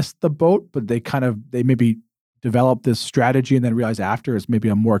say missed the boat, but they maybe develop this strategy and then realize after it's maybe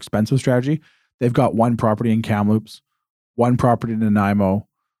a more expensive strategy. They've got one property in Kamloops, one property in Nanaimo,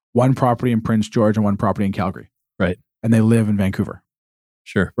 one property in Prince George, and one property in Calgary. Right. And they live in Vancouver.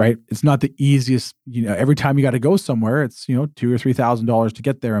 Sure. Right. It's not the easiest, every time you got to go somewhere, it's, $2,000 or $3,000 to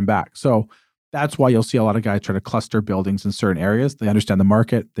get there and back. So that's why you'll see a lot of guys try to cluster buildings in certain areas. They understand the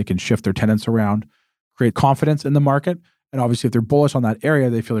market. They can shift their tenants around, create confidence in the market. And obviously, if they're bullish on that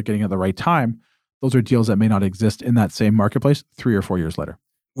area, they feel they're getting it at the right time. Those are deals that may not exist in that same marketplace 3 or 4 years later.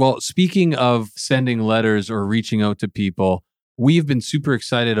 Well, speaking of sending letters or reaching out to people, we've been super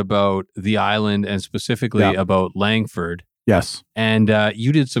excited about the island and specifically about Langford. Yes. And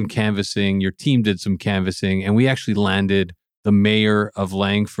you did some canvassing, your team did some canvassing, and we actually landed the mayor of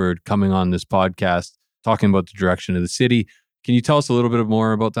Langford coming on this podcast, talking about the direction of the city. Can you tell us a little bit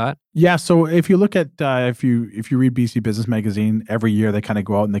more about that? Yeah. So if you look at, if you read BC Business Magazine, every year they kind of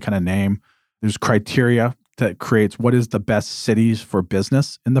go out and they kind of name, there's criteria that creates what is the best cities for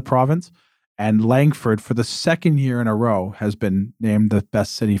business in the province. And Langford, for the second year in a row, has been named the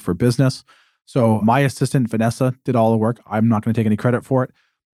best city for business. So my assistant, Vanessa, did all the work. I'm not going to take any credit for it.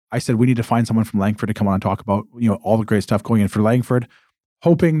 I said, we need to find someone from Langford to come on and talk about, all the great stuff going in for Langford,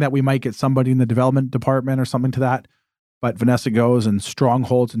 hoping that we might get somebody in the development department or something to that. But Vanessa goes and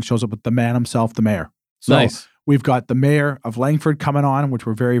strongholds and shows up with the man himself, the mayor. So nice. We've got the mayor of Langford coming on, which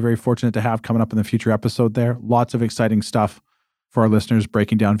we're very, very fortunate to have coming up in the future episode there. Lots of exciting stuff for our listeners,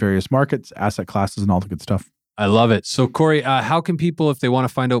 breaking down various markets, asset classes, and all the good stuff. I love it. So Corey, how can people, if they want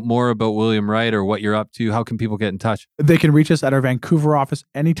to find out more about William Wright or what you're up to, how can people get in touch? They can reach us at our Vancouver office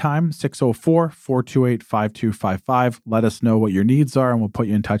anytime, 604-428-5255. Let us know what your needs are and we'll put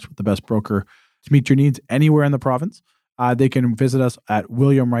you in touch with the best broker to meet your needs anywhere in the province. They can visit us at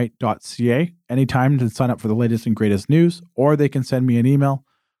williamwright.ca anytime to sign up for the latest and greatest news, or they can send me an email,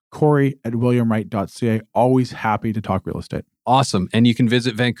 corey@williamwright.ca. Always happy to talk real estate. Awesome. And you can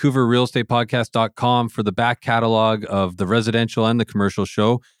visit vancouverrealestatepodcast.com for the back catalog of the residential and the commercial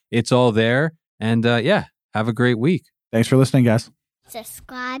show. It's all there. And have a great week. Thanks for listening, guys.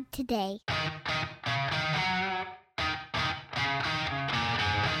 Subscribe today.